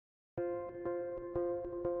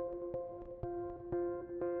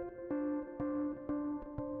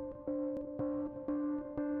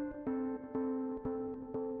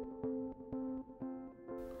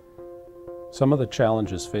Some of the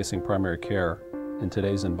challenges facing primary care in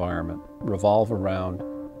today's environment revolve around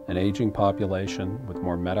an aging population with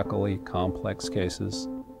more medically complex cases,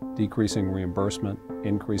 decreasing reimbursement,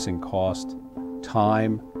 increasing cost,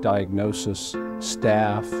 time, diagnosis,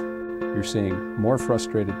 staff. You're seeing more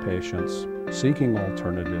frustrated patients, seeking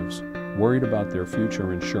alternatives, worried about their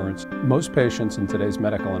future insurance. Most patients in today's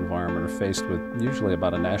medical environment are faced with usually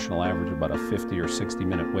about a national average, about a 50 or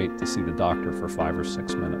 60-minute wait to see the doctor for 5 or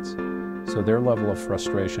 6 minutes. So their level of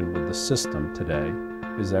frustration with the system today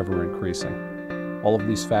is ever increasing. All of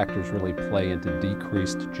these factors really play into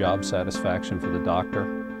decreased job satisfaction for the doctor,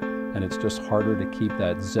 and it's just harder to keep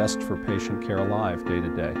that zest for patient care alive day to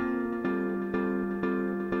day.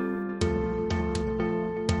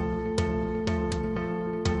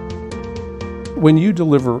 When you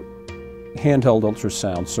deliver handheld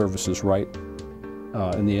ultrasound services right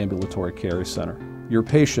in the ambulatory care center, your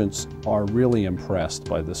patients are really impressed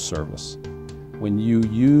by this service. When you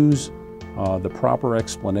use the proper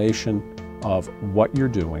explanation of what you're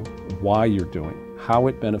doing, why you're doing, how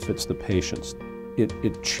it benefits the patients,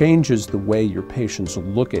 it changes the way your patients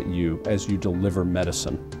look at you as you deliver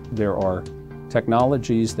medicine. There are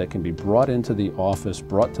technologies that can be brought into the office,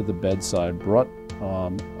 brought to the bedside, brought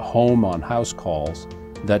home on house calls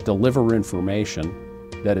that deliver information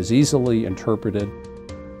that is easily interpreted,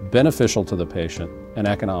 beneficial to the patient, and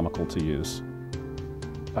economical to use.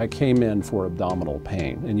 I came in for abdominal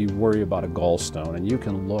pain, and you worry about a gallstone, and you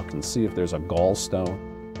can look and see if there's a gallstone,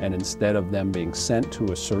 and instead of them being sent to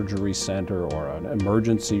a surgery center or an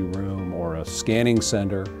emergency room or a scanning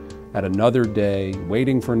center at another day,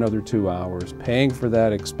 waiting for another 2 hours, paying for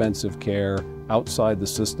that expensive care outside the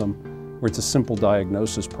system, where it's a simple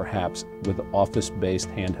diagnosis perhaps with office-based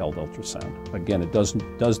handheld ultrasound. Again, it does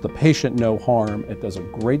the patient no harm, it does a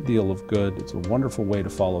great deal of good, it's a wonderful way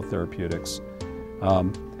to follow therapeutics.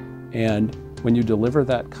 And when you deliver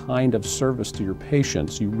that kind of service to your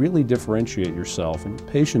patients, you really differentiate yourself, and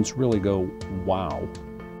patients really go, wow.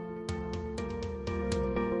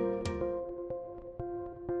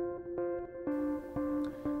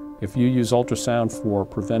 If you use ultrasound for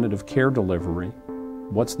preventative care delivery,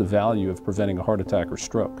 what's the value of preventing a heart attack or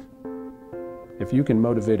stroke? If you can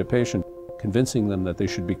motivate a patient, convincing them that they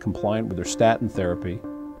should be compliant with their statin therapy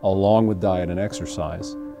along with diet and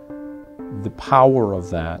exercise, the power of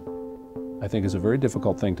that, I think, is a very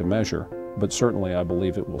difficult thing to measure, but certainly I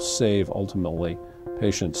believe it will save, ultimately,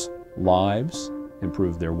 patients' lives,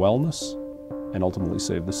 improve their wellness, and ultimately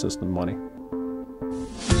save the system money.